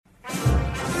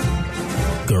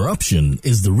Corruption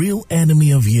is the real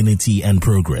enemy of unity and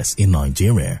progress in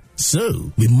Nigeria.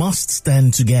 So, we must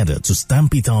stand together to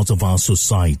stamp it out of our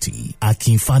society.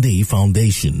 Akinfade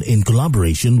Foundation, in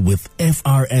collaboration with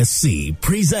FRSC,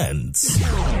 presents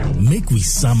Make We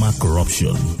Sama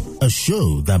Corruption, a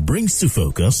show that brings to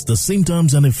focus the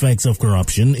symptoms and effects of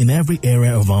corruption in every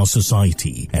area of our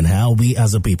society and how we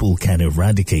as a people can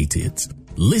eradicate it.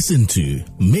 Listen to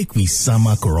Make We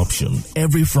Sama Corruption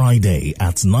every Friday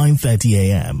at 9:30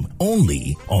 a.m.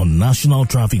 only on National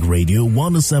Traffic Radio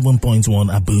 107.1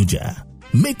 Abuja.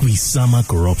 Make We Sama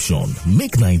Corruption.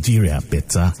 Make Nigeria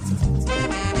better.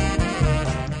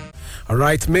 All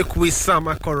right, make we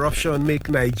Sama Corruption, make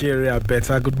Nigeria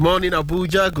better. Good morning,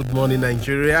 Abuja. Good morning,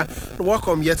 Nigeria.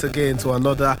 Welcome yet again to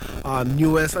another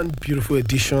newest and beautiful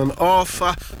edition of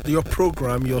your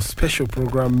program, your special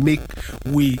program, Make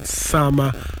We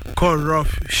Sama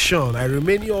Corruption. I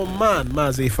remain your man,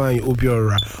 Mazefan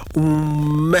Obiora,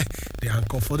 the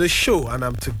anchor for the show, and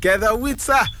I'm together with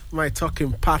my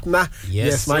talking partner,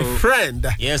 yes my friend,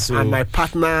 and my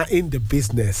partner in the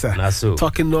business,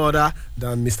 talking no other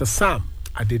than Mr. Sam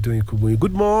Adedoyin Kubuyi.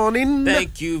 Good morning.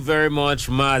 Thank you very much,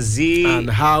 Mazi. And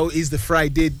how is the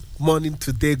Friday morning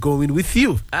today going with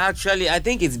you? Actually, I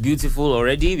think it's beautiful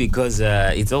already because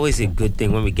it's always a good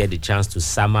thing when we get the chance to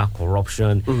sama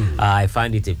corruption. I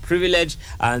find it a privilege,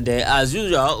 and as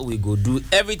usual, we go do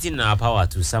everything in our power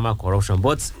to sama corruption.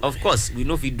 But of course, we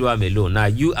know if we do them alone. Now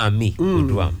you and me go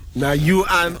do them. Now you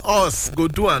and us go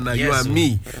do it. Now you and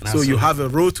me. So you have a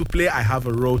role to play. I have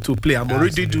a role to play. I'm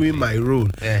already doing my role.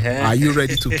 Are you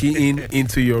ready to key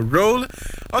into your role?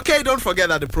 Okay, don't forget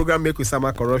that the program Make We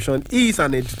Sama Corruption is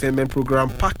an entertainment program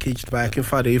packaged by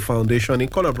Akinfade Foundation in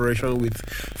collaboration with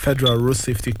Federal Road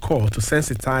Safety Corps to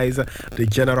sensitize the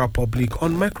general public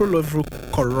on micro-level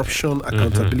corruption,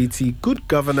 accountability, good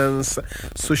governance,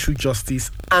 social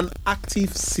justice, and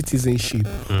active citizenship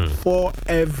for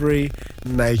every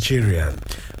Nigerian.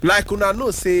 Like una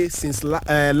know say since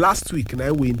last week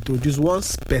now we introduce one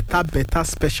better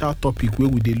special topic where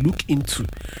we dey look into,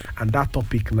 and that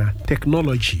topic na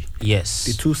technology. Yes.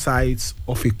 The two sides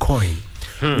of a coin.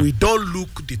 We don't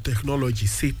look the technology.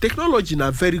 Say technology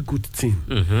na very good thing.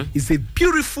 It's a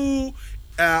beautiful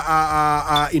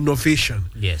innovation.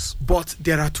 Yes. But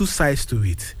there are two sides to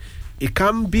it. It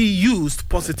can be used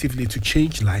positively to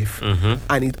change life,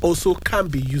 and it also can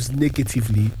be used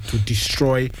negatively to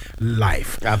destroy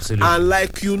life. Absolutely. And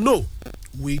like you know,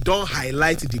 we don't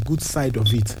highlight the good side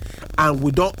of it, and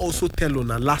we don't also tell on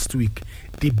last week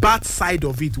the bad side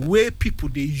of it, where people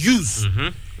they use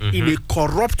in a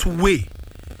corrupt way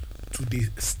to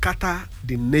scatter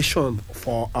the nation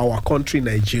for our country,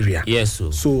 Nigeria. Yes,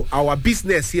 sir. So our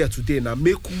business here today now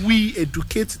make we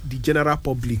educate the general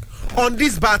public on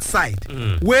this bad side,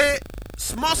 where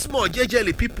small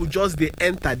jejely people just they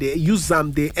enter, they use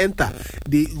them, they enter.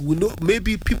 They will know,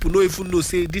 maybe people don't even know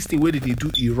say this thing where they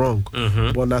do it wrong.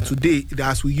 But now today,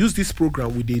 as we use this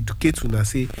program, we educate and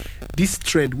say this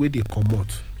trend where they come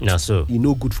out. Now so you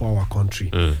know good for our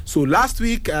country. So last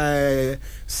week,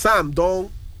 Sam don't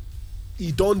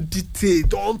detail,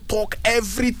 don't talk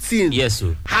everything. Yes,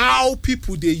 sir. How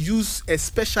people they use,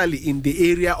 especially in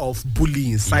the area of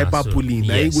bullying, cyberbullying.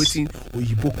 Yes. Waiting,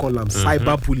 Oyibo call them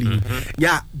cyberbullying.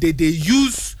 Yeah, they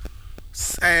use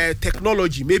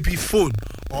technology, maybe phone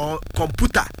or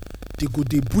computer. They go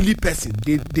they bully person.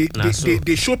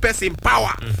 They show person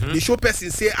power. They show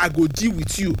person say I go deal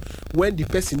with you when the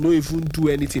person no even do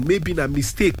anything. Maybe a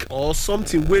mistake or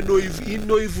something where no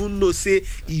even know say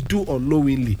he do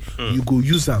unknowingly. You go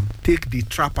use them, take the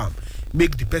trap am,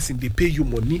 make the person they pay you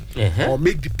money, or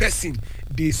make the person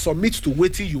they submit to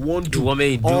waiting you want do.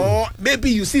 Or maybe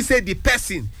you see say the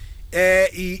person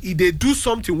they do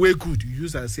something way good, you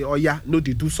use and say, oh yeah, no,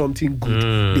 they do something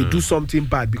good, they do something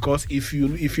bad, because if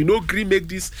you no agree make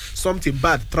this something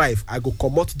bad thrive, I go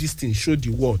come out this thing, show the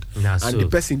world, and the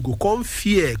person go come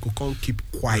fear, go come keep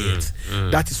quiet.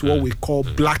 That is what we call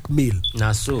blackmail.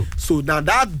 So now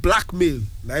that blackmail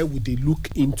now we they look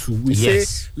into. We say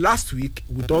last week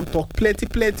we don't talk plenty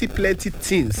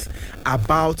things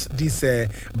about this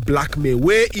blackmail,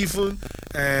 where even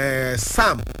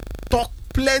Sam talk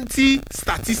plenty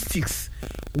statistics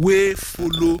wey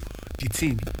follow the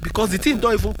thing, because the thing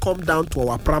don't even come down to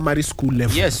our primary school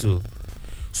level. Yes, sir.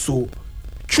 So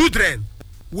children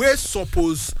wey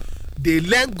suppose they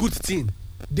learn good thing,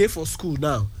 they for school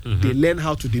now, they learn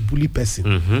how to bully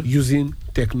person using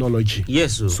technology.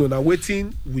 Yes, sir. So now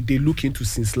waiting we they look into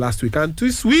since last week, and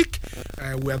this week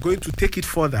we are going to take it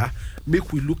further.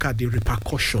 Make we look at the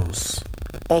repercussions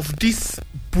of this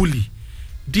bully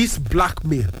this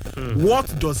blackmail,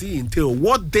 what does it entail?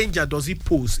 What danger does it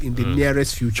pose in the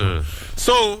nearest future?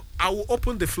 So I will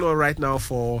open the floor right now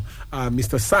for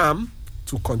Mr. Sam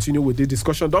to continue with the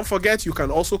discussion. Don't forget, you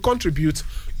can also contribute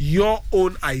your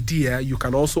own idea. You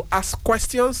can also ask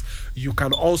questions. You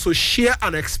can also share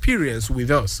an experience with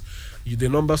us. The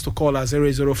numbers to call are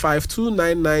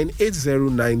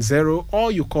 005-299-8090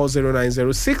 or you call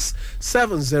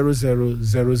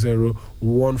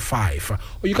 0906-700-0015.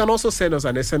 Or you can also send us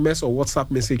an SMS or WhatsApp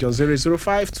message on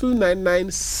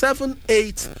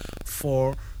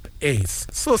 005-299-7848.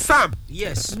 So Sam,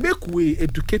 yes, make we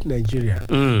educate Nigeria.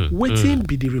 Waiting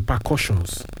be the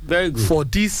repercussions very good for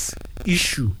this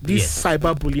issue, this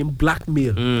cyberbullying,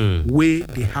 blackmail, where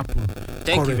they happen.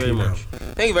 Thank you very much.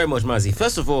 Thank you very much, Mazi.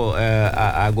 First of all,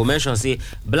 I go mention say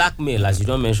blackmail, as you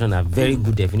don't mention, a very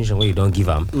good definition where you don't give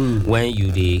them when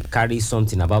they carry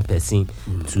something about person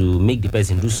to make the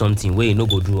person do something where you no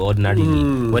go do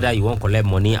ordinarily. Whether you want collect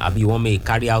money or you want me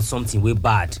carry out something way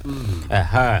bad.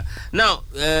 Now,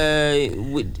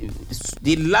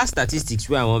 the last statistics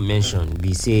where I want to mention,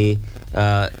 we say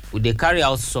they carry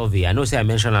out survey. I know say I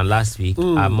mentioned that last week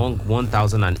among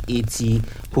 1,080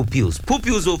 pupils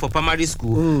for primary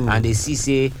school, and they see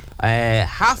say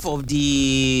half of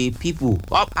the people,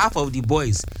 half of the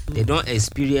boys, they don't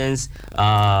experience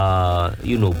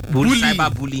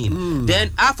cyberbullying.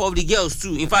 Then half of the girls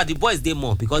too. In fact, the boys they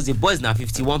more because the boys now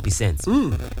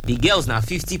 51%, the girls now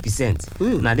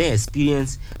 50%. Now they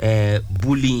experience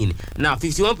bullying. Now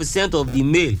 51% of the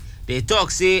male, they talk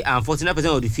say, and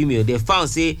 49% of the female, they found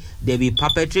say they be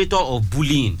perpetrator of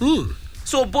bullying.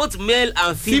 So both male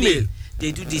and female,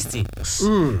 they do this thing.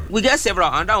 We get several,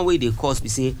 and that way they cause, we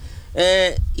say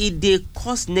it they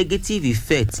cause negative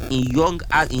effects in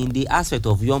the aspect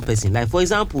of young person. Like for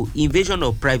example, invasion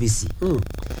of privacy.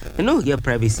 You know, get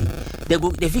privacy.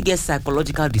 They fit get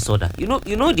psychological disorder. You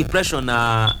know, depression in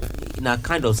a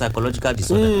kind of psychological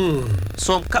disorder.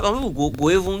 Some people go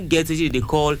even get what they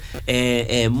call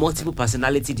multiple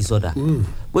personality disorder.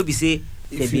 Where we say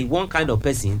there be one kind of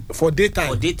person for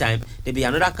daytime, there be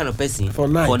another kind of person for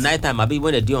nighttime. Maybe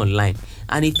when they do online.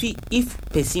 And if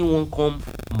person won't come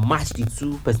match the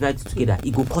two personalities together,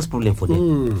 it go cause problem for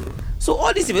them. So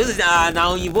all these people say,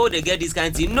 now you both they get this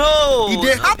kind of thing. No, it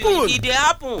dey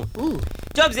happen.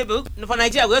 Jobs for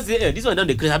Nigeria, we say this one done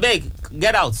the crazy. I beg,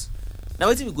 get out. Now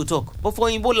wait till we go talk. But for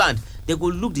Igbo land, they go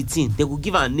look the thing, they go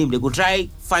give a name, they go try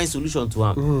find solution to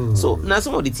them. So now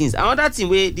some of the things. Another thing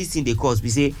where this thing they cause, we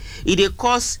say it they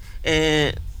cause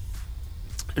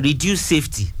reduce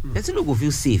safety. Let's not go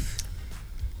feel safe.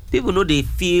 People know they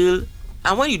feel,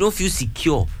 and when you don't feel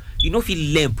secure, you don't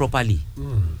feel learn properly.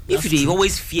 If they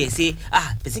always fear, say,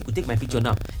 person could take my picture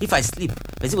now. If I sleep,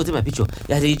 person will take my picture.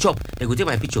 As I chop, they will take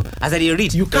my picture. As I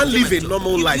read, you can't live a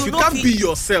normal life. You can't be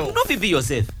yourself. You don't be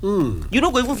yourself. You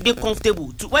don't go even feel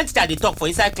comfortable. When they talk for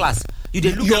inside class, you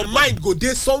look your mind go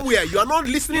there somewhere. You are not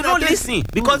listening. You're not listening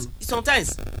because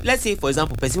sometimes, let's say for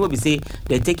example, person will be say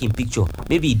they're taking picture.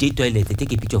 Maybe they toilet, they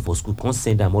take a picture for school, can't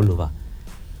send them all over.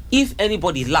 If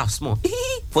anybody laughs small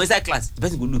for inside class, the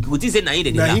person will look. He will say,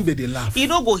 they laugh. He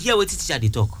don't go hear what teacher they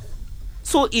talk.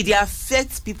 So it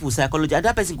affects people's psychology. And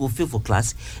that person go fail for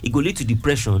class. It go lead to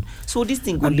depression. So this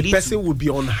thing go lead to... the person will be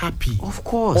unhappy. Of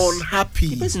course.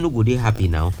 Unhappy. The person no go dey happy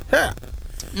now. Yeah.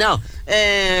 Now,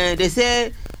 they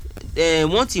say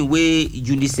one thing where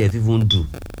UNICEF even do.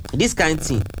 This kind of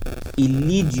thing, it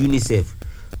lead UNICEF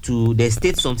to they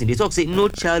state something. They talk say no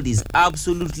child is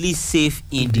absolutely safe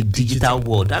in the digital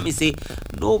world. That means say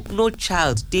no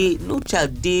child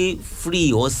they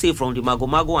free or safe from the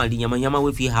mago and the yama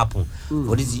wey fit happen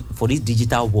for this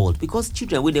digital world, because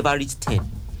children will never reach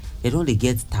 10, they don't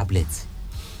get tablets.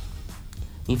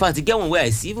 In fact, the get one where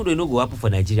I see, even though it no go happen for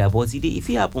Nigeria, but if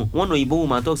it happen, one Oyibo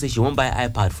woman talk say she won't buy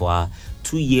iPad for her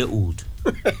 2-year-old.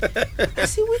 I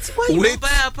say, why you won't buy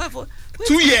iPad for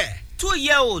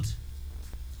 2-year-old?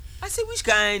 I say, which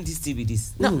kind this thing be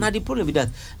this? Now the problem with that.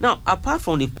 Now, apart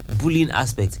from the bullying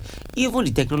aspect, even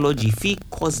the technology feel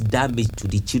cause damage to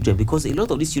the children, because a lot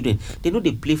of these children, they know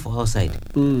they play for outside.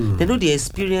 They know they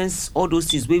experience all those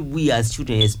things where we as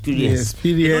children experience.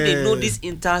 They know this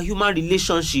interhuman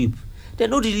relationship. They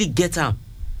don't really get them.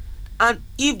 And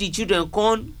if the children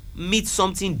can't meet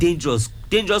something dangerous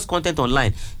content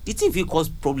online, the thing will cause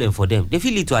problem for them. They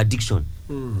feel lead to addiction.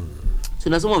 So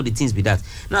now some of the things be that.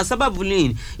 Now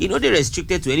cyberbullying, they're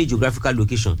restricted to any geographical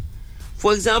location.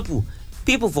 For example,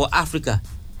 people for Africa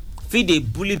feel they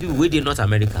bully people where they're not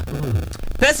America.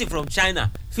 Person from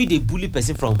China feel they bully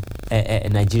person from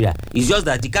Nigeria. It's just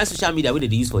that the kind of social media where they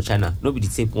use for China, nobody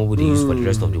the same one where they use for the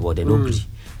rest of the world. They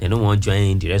don't want to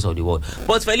join the rest of the world.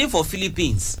 But for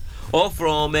Philippines or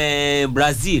from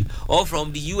Brazil or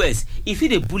from the US, if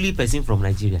they bully person from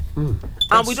Nigeria.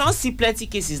 And we don't see plenty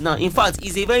cases now. In fact,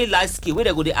 it's a very large scale where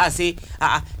they go, they ask, say,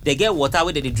 they get water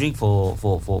where they drink for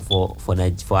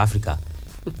Africa.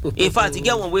 In fact, you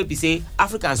get one where we say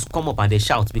Africans come up and they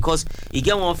shout because you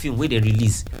get one film where they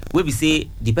release where we say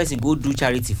the person go do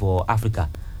charity for Africa.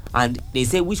 And they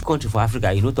say which country for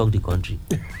Africa, you don't talk the country.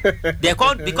 They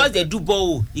can't, because they do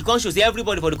bow. You can't show say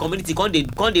everybody for the community can't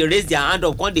they raise their hand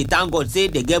up, can't they thank God, say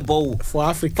they get bow for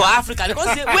Africa. For Africa. They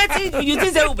can't say, wait, you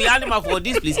think there will be animal for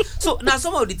this place? So now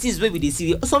some of the things maybe they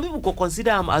see, some people could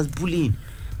consider them as bullying.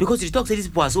 Because you talk say these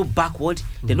people are so backward,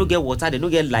 they don't get water, they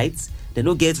don't get lights, they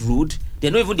don't get road, they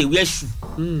don't even they wear shoe.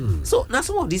 So now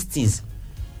some of these things,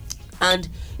 and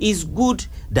it's good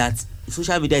that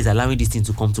social media is allowing this thing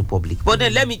to come to public. But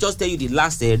then let me just tell you the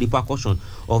last repercussion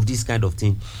of this kind of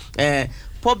thing.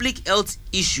 Public health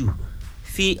issue.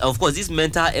 Of course, this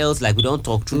mental health, like we don't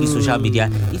talk through the social media,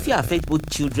 if you affect both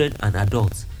children and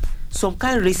adults, some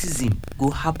kind of racism go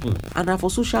happen. And for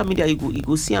social media, you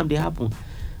go see them, they happen.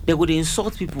 They go, they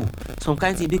insult people, some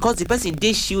kind of thing, because the person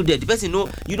they shielded, the person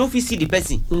you don't feel see the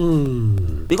person.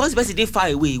 Because the person they far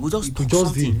away, you will just talk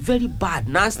something very bad,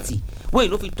 nasty. When you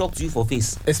know if he talk to you for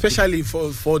face. Especially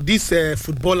for these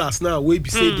footballers now, where be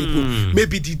say they go,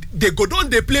 maybe they go down,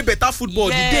 they play better football.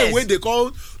 Yes. The day when they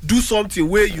can't do something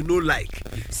where you know like.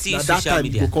 See now social that time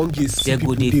media. You go come get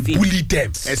people, they bully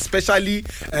them. Especially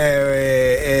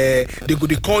they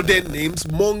call them names,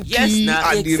 monkey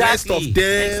and the rest of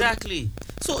them. Exactly.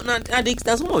 So now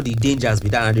that's one of the dangers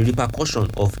with that and the repercussion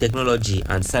of technology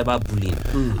and cyberbullying.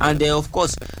 And then of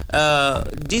course,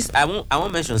 this I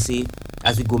won't mention say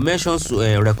as we go mention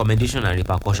recommendation and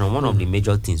repercussion. One of the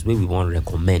major things where we want to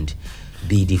recommend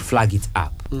be the Flag It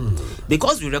app.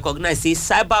 Because we recognize say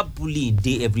cyberbullying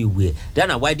dey everywhere.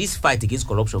 That's why this fight against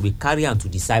corruption we carry on to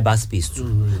the cyberspace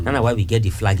too. That's why we get the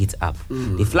Flag It app.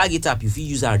 The Flag It app, if you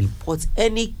use and report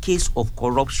any case of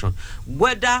corruption,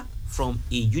 whether from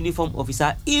a uniform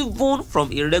officer, even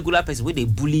from a regular person where they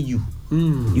bully you,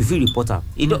 you feel report am.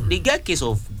 They get case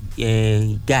of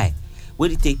guy where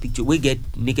they take picture, we get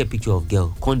naked picture of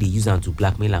girl, can they use them to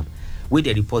blackmail them, where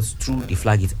they report through the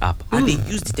Flag It app, and they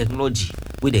use the technology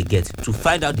where they get to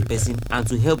find out the person and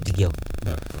to help the girl.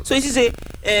 So you see,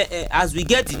 say as we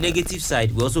get the negative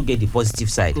side, we also get the positive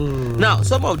side. Now,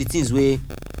 some of the things where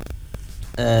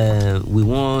we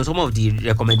want, some of the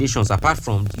recommendations apart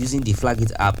from using the Flag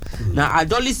It app. Now,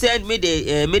 adolescents may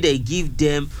they give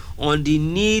them on the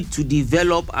need to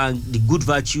develop and the good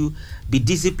virtue, be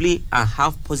disciplined and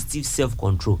have positive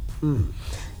self-control.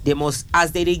 They must,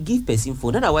 as they give person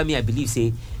phone. That's why I believe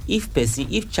say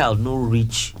if child no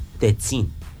reach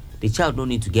 13, the child no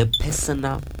need to get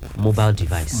personal mobile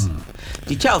device.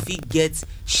 The child will get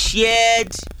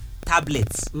shared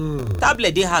tablets.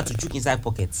 Tablet they hard to chook inside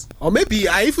pockets. Or maybe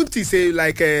I even think say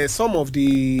like some of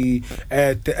the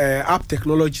app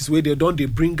technologies where they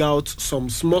bring out some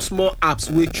small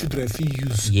apps where children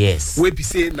use. Yes. Where be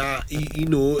say now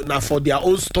for their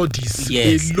own studies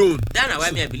alone. That's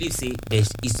why I believe say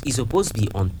it's supposed to be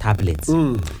on tablets.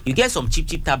 You get some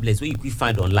cheap tablets where you could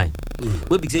find online.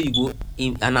 Where be say you go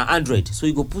in an Android, so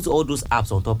you go put all those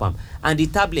apps on top of them, and the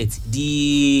tablet,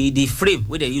 the frame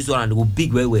where they use one and go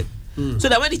big well. So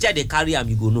that when the child they carry them,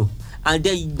 you go know, and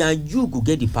then now you go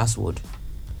get the password.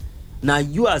 Now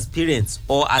you as parents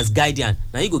or as guardian,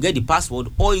 now you go get the password,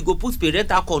 or you go put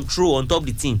parental control on top of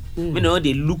the thing. You know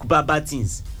they look bad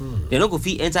things. They don't go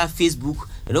fit enter Facebook,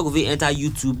 they don't go fit enter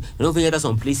YouTube, they don't fit enter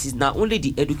some places. Now only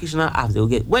the educational apps they will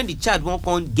get. When the child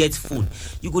won't get phone,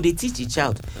 you go they teach the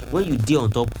child when you deal on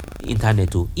top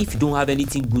internet. If you don't have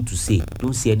anything good to say,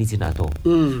 don't say anything at all.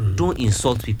 Don't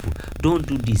insult people. Don't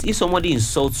do this. If somebody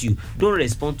insults you, don't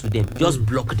respond to them. Just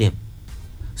block them.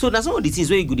 So that's some of the things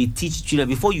where you go to teach children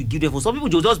before you give them phone. Some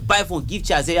people just buy phone, give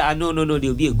child, say no,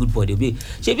 they'll be a good boy. They'll be.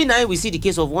 Maybe now we see the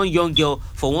case of one young girl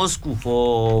for one school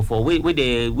for where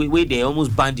they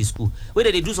almost banned the school, where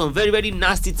they do some very very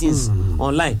nasty things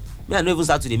online. I don't even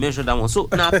start to mention that one. So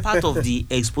now part of the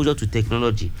exposure to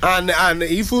technology. And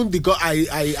even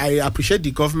I appreciate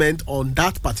the government on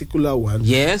that particular one.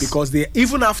 Yes. Because they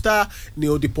even after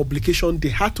the publication, they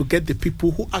had to get the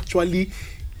people who actually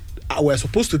were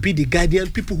supposed to be the guardian,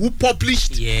 people who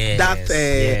published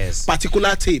that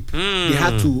particular tape. They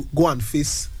had to go and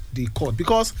face the court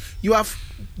because you have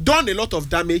done a lot of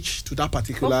damage to that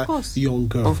particular young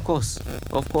girl. Of course.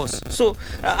 So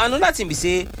another thing we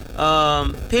say,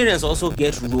 parents also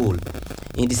get role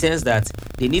in the sense that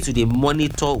they need to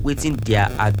monitor waiting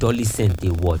their adolescent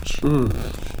they watch.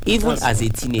 Even as a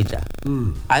teenager.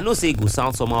 I know say it go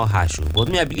sound somehow harsh, but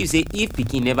me I believe say if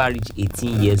Pikin never reach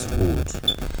 18 years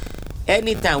old,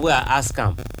 anytime where I ask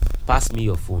him, pass me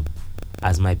your phone.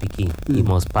 As my pikin, he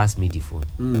must pass me the phone.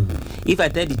 If I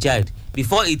tell the child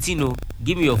before 18,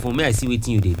 give me your phone, may I see what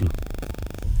you they do.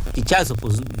 The child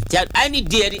supposed any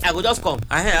day I go just come.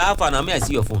 I have fun. May I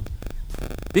see your phone?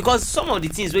 Because some of the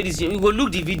things where we go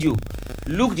look the video,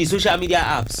 look the social media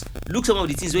apps, look some of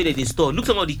the things where they store, look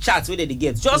some of the chats where they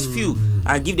get, just few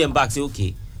and give them back. Say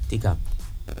okay, take them.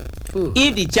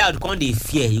 If the child can't they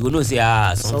fear, you go know say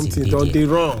something don't they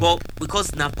wrong. But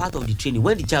because now part of the training,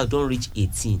 when the child don't reach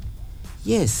 18.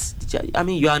 Yes,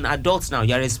 you are an adult now.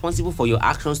 You are responsible for your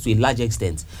actions to a large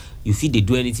extent. You feel they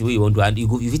do anything where you want to, and you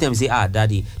feel them say,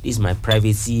 daddy, this is my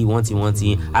privacy, one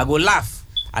thing. I go laugh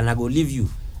and I go leave you.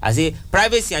 I say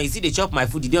privacy, and you see they chop my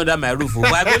food, you don't under my roof.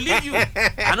 But I go leave you.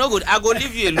 I go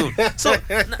leave you alone. So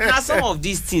now some of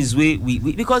these things we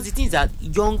because the things that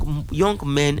young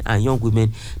men and young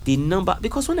women, the number,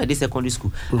 because when I did secondary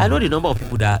school, I know the number of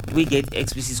people that we get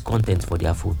explicit content for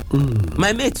their phone.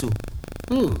 My mate too.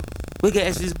 We get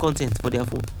explicit content for their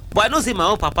phone. But I don't say my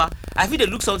own papa. I feel they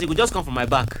look something, will just come from my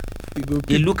back.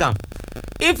 They look am.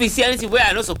 If he see anything where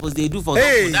I not supposed they do for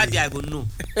something, that day I go know.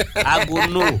 I go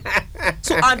know.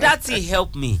 So and that thing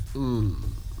helped me.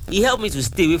 He helped me to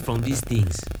stay away from these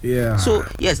things. Yeah. So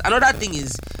yes, another thing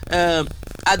is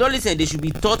adolescents, they should be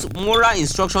taught moral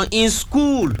instruction in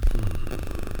school.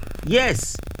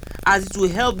 Yes. As it will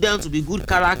help them to be good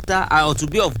character or to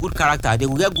be of good character, they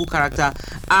will get good character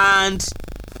and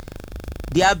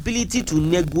the ability to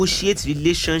negotiate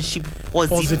relationship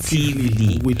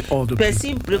positively with other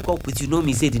person people. Break up with you,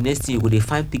 me say the next thing you go they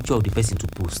find picture of the person to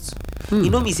post.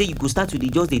 Me say you go start with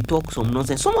they talk some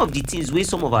nonsense. Some of the things where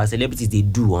some of our celebrities they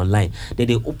do online, that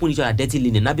they open each other dirty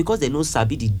linen now because they know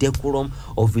sabi the decorum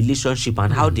of relationship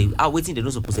and how they are waiting they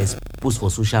not supposed to post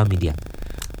for social media.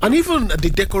 And even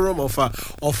the decorum of a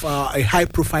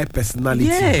high-profile personality.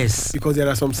 Yes. Because there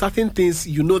are some certain things,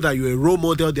 you know that you're a role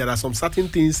model. There are some certain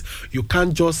things you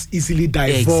can't just easily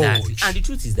divulge. Exactly. And the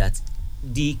truth is that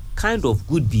the kind of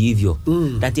good behavior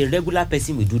that a regular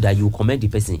person will do, that you commend the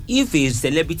person. If a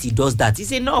celebrity does that,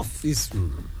 it's enough.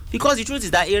 Because the truth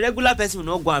is that a regular person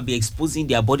will not go and be exposing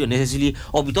their body unnecessarily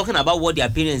or be talking about what their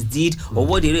parents did or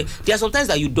what they... There are sometimes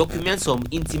that you document some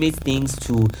intimate things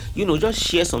to, just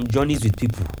share some journeys with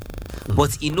people.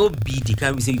 But it no be the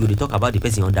kind we say you they talk about the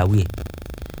person underwear.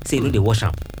 Say, they wash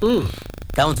them.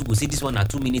 That one to go say this one a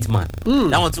 2 minute man.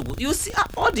 That one to go... You see,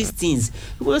 all these things,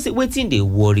 people say, waiting the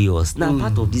warriors. Now,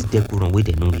 part of this decorum where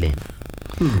they don't learn.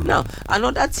 Now,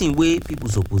 another thing where people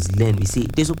suppose learn, we say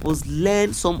they suppose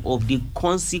learn some of the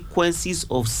consequences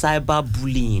of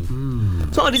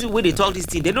cyberbullying. Some of these way they talk this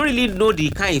thing, they don't really know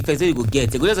the kind of effects that you go get.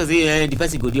 They go just say the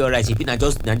person go do alright, she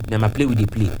just play with the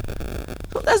play.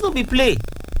 So that's not be play.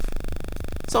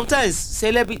 Sometimes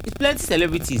plenty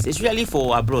celebrities, especially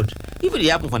for abroad, even they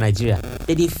happen for Nigeria,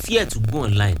 they fear to go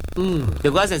online.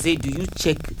 They go ask and say, do you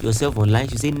check yourself online?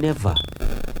 You say never.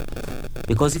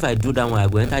 Because if I do that one, I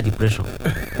go enter depression.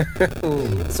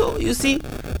 So you see,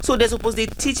 so they're supposed to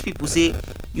teach people, say,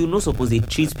 you're not supposed to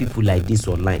treat people like this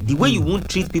online. The way you won't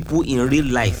treat people in real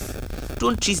life,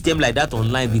 don't treat them like that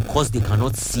online because they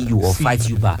cannot see you or fight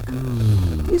you back.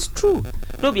 It's true.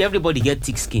 Not be everybody get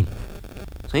thick skin.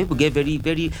 Some people get very,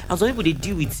 very, and some people they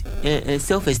deal with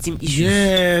self-esteem issues.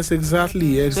 Yes,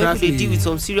 exactly. Some people they deal with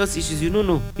some serious issues. You don't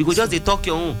know. You go just they talk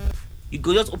your own. You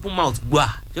go just open mouth,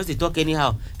 just they talk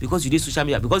anyhow because you do social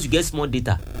media, because you get small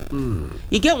data.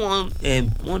 You get one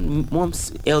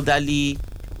elderly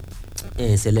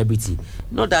celebrity,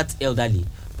 not that elderly,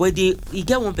 but you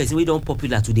get one person we don't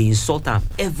popular to they insult him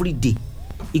every day.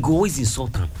 He go always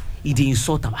insult him. He dey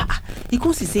insult him. He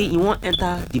goes to say he won't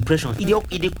enter depression. He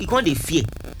can't they fear.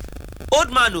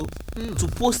 Old man to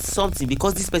post something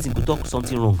because this person could talk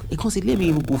something wrong. He can't say let me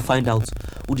even go find out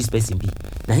who this person be.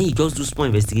 Now he just do small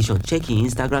investigation, checking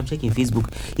Instagram, checking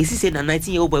Facebook. He see say a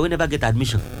 19-year-old boy will never get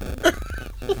admission.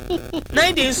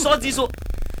 Now they insult this, so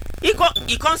he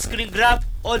can't screen grab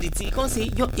all the thing. He can't say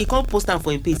he can't post them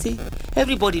for him page. Say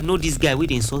everybody know this guy where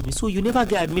they insult me, so you never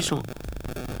get admission.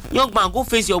 Young man, go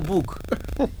face your book.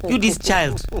 You this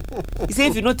child. He say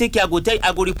if you don't take care,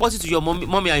 I go report it to your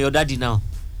mommy and your daddy now.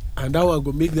 And that one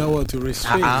go make that one to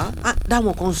restrain. That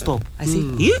one can't stop. I say,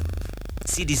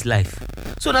 see this life.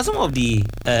 So now some of the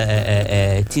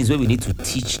things where we need to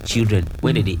teach children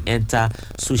when they enter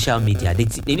social media,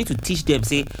 they need to teach them,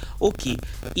 say, okay,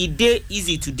 it dey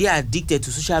easy to dey addicted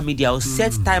to social media, or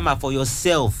set timer for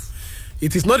yourself.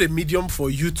 It is not a medium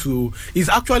for you to... It's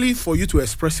actually for you to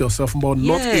express yourself, but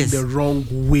not in the wrong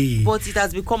way. But it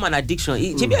has become an addiction.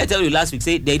 Maybe I tell you last week,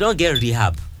 say they don't get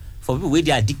rehab for people where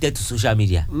they are addicted to social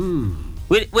media.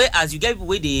 Whereas you get people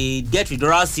where they get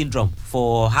withdrawal syndrome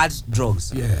for hard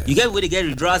drugs. Yeah. You get people where they get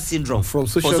withdrawal syndrome From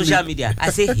for social media.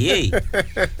 I say, hey.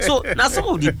 So now some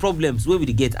of the problems where we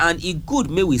get, and it good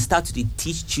may we start to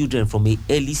teach children from an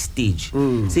early stage.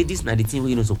 Say this now the thing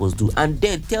we're not supposed to do, and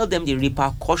then tell them the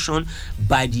repercussion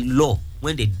by the law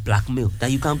when they blackmail,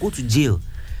 that you can go to jail.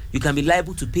 You can be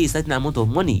liable to pay a certain amount of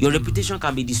money. Your reputation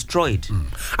can be destroyed.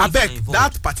 I beg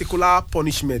that particular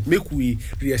punishment make we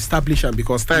re-establish them,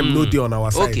 because time no day on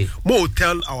our side. Okay. More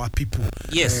tell our people.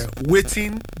 Yes.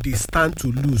 Waiting they stand to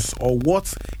lose, or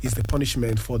what is the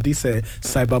punishment for this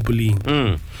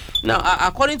cyberbullying? Now,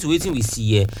 according to what we see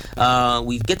here,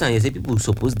 we get and say people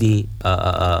suppose they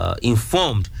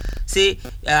informed. Say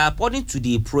according to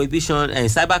the Prohibition and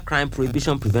Cybercrime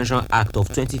Prohibition Prevention Act of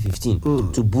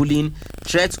 2015, to bullying,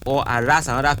 threat or harass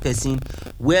another person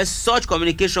where such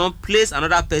communication place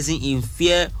another person in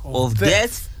fear of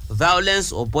death,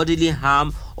 violence or bodily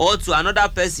harm, or to another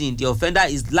person, the offender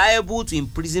is liable to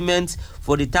imprisonment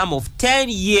for the term of 10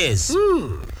 years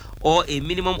or a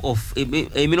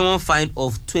minimum fine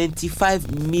of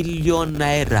 25 million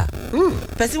naira.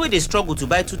 Person where they struggle to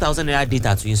buy 2,000 naira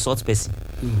data to insult person,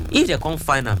 if they can't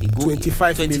find them, it go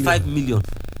 25 million.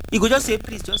 He could just say,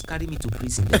 please just carry me to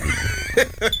prison.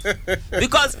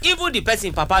 Because even the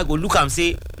person, Papa, go look and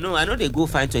say, no, I know they go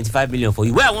find 25 million for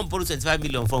you. Where I want to borrow 25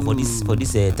 million from for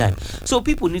this time. So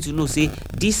people need to know, say,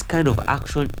 this kind of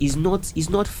action is not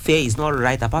fair, it's not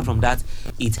right. Apart from that,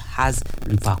 it has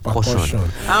repercussion.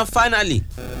 And finally,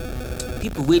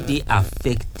 people where they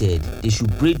affected, they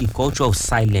should break the culture of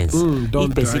silence.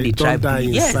 Don't die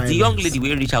in yes, silence. The young lady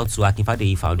will reach out to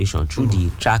Akinfade Foundation through the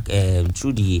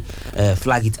through the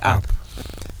Flag It app.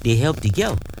 They help the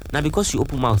girl. Now because you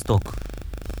open mouth talk.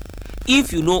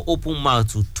 If you know open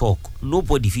mouth to talk,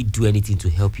 nobody will do anything to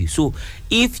help you. So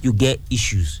if you get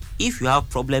issues, if you have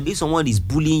problem, if someone is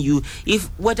bullying you, if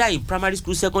whether in primary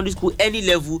school, secondary school, any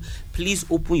level, please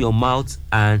open your mouth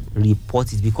and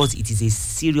report it, because it is a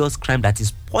serious crime that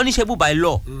is punishable by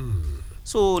law.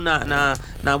 So now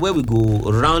where we go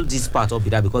around this part of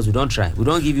that, because we don't try, we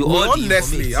don't give you all the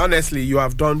information. Honestly, you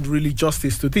have done really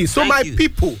justice to this. So Thank you.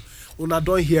 People, when I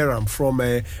don't hear them from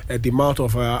the mouth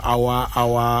of our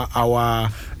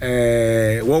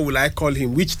what will I call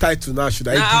him? Which title now should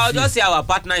I give I'll you? just say our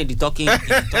partner in the talking.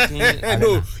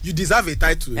 No, you deserve a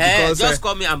title. Because, just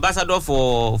call me ambassador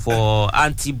for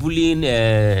anti-bullying.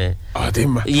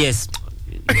 Yes.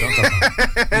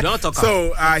 You don't talk.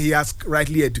 So he has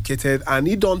rightly educated, and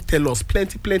he don't tell us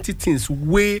plenty things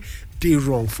where they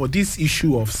wrong for this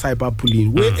issue of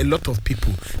cyberbullying, where a lot of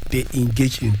people they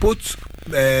engage in, both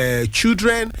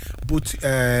children, both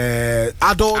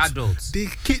adults.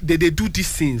 They do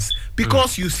these things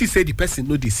because you see, say the person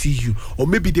know they see you, or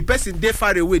maybe the person they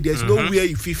far away. There's nowhere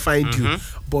if he find you,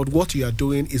 but what you are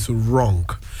doing is wrong.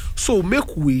 So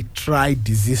make we try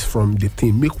disease from the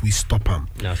thing, make we stop them.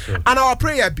 Sure. And our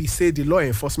prayer be say the law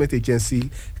enforcement agency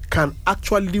can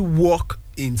actually work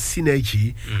in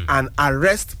synergy and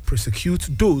arrest, prosecute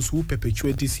those who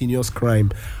perpetuate this heinous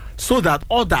crime, so that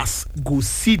others go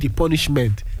see the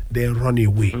punishment, then run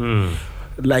away.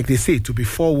 Like they say, to be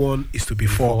forewarned is to be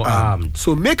forearmed.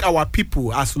 So make our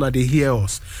people, as soon as they hear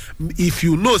us, if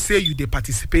you know, say you they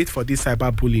participate for this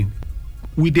cyberbullying,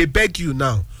 we they beg you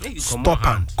now, stop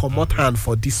and come out hand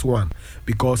for this one,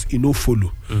 because it no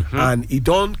follow and it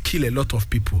don't kill a lot of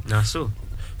people.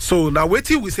 So now wait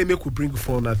till we say make we bring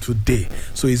phone today.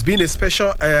 So it's been a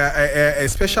special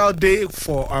day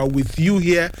for with you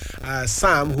here,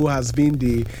 Sam, who has been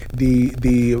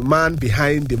the man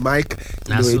behind the mic,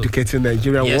 educating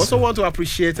Nigeria. We also want to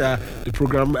appreciate the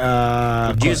program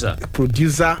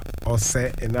producer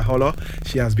Ose Enaholo.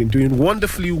 She has been doing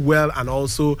wonderfully well, and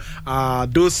also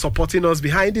those supporting us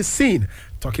behind the scene.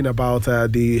 Talking about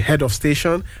the head of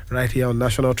station right here on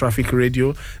National Traffic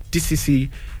Radio,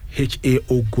 DCC H.A.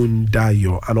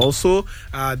 Ogundayo, and also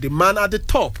the man at the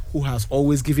top who has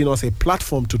always given us a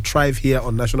platform to thrive here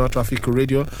on National Traffic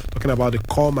Radio, talking about the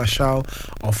Corps Marshal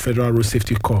of Federal Road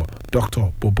Safety Corps,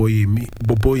 Dr. Boboye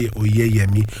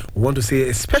Oyeyemi. We want to say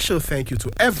a special thank you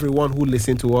to everyone who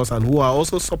listened to us and who are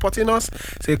also supporting us.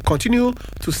 Say continue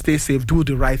to stay safe, do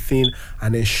the right thing,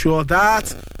 and ensure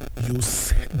that you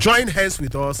join hands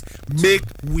with us, make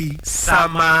we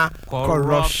sama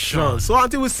corruption. So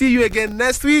until we see you again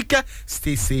next week,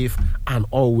 stay safe and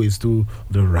always do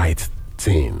the right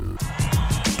thing.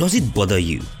 Does it bother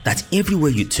you that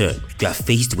everywhere you turn, you are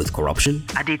faced with corruption?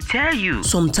 I dey tell you.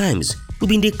 Sometimes, we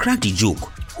been dey crack the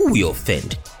joke. Who we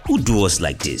offend? Who do us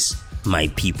like this? My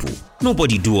people,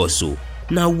 nobody do us so.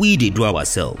 Now we dey do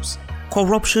ourselves.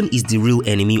 Corruption is the real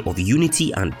enemy of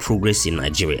unity and progress in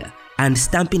Nigeria. and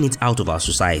stamping it out of our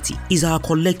society is our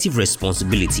collective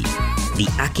responsibility. The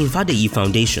Akinfadeyi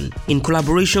Foundation, in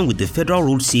collaboration with the Federal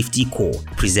Road Safety Corps,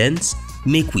 presents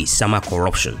Make We Sama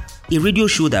Corruption, a radio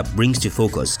show that brings to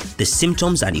focus the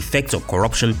symptoms and effects of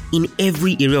corruption in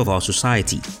every area of our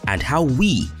society and how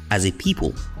we, as a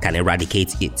people, can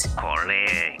eradicate it.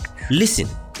 Correct. Listen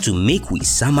to Make We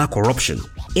Sama Corruption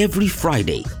every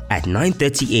Friday at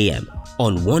 9:30 a.m.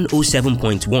 on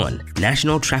 107.1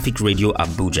 National Traffic Radio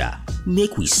Abuja.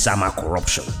 Make we Sama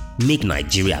Corruption. Make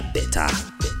Nigeria better.